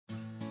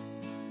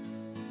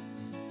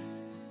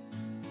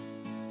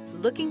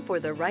Looking for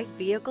the right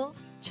vehicle?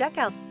 Check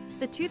out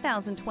the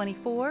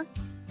 2024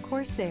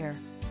 Corsair.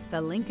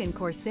 The Lincoln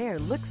Corsair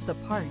looks the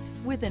part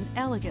with an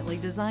elegantly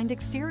designed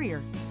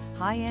exterior.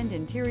 High-end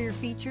interior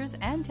features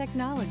and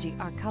technology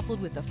are coupled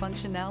with the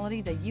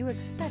functionality that you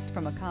expect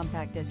from a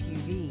compact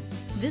SUV.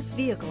 This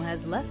vehicle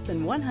has less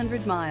than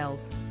 100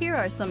 miles. Here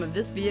are some of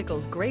this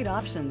vehicle's great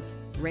options: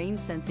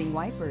 rain-sensing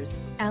wipers,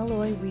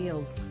 alloy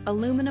wheels,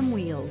 aluminum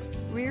wheels,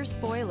 rear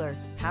spoiler,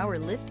 power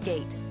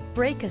liftgate,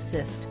 brake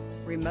assist,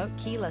 remote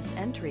keyless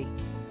entry,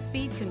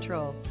 speed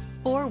control,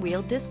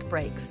 four-wheel disc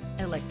brakes,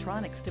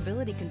 electronic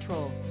stability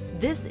control.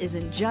 This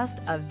isn't just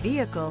a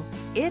vehicle,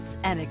 it's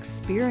an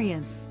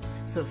experience.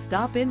 So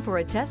stop in for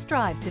a test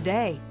drive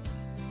today.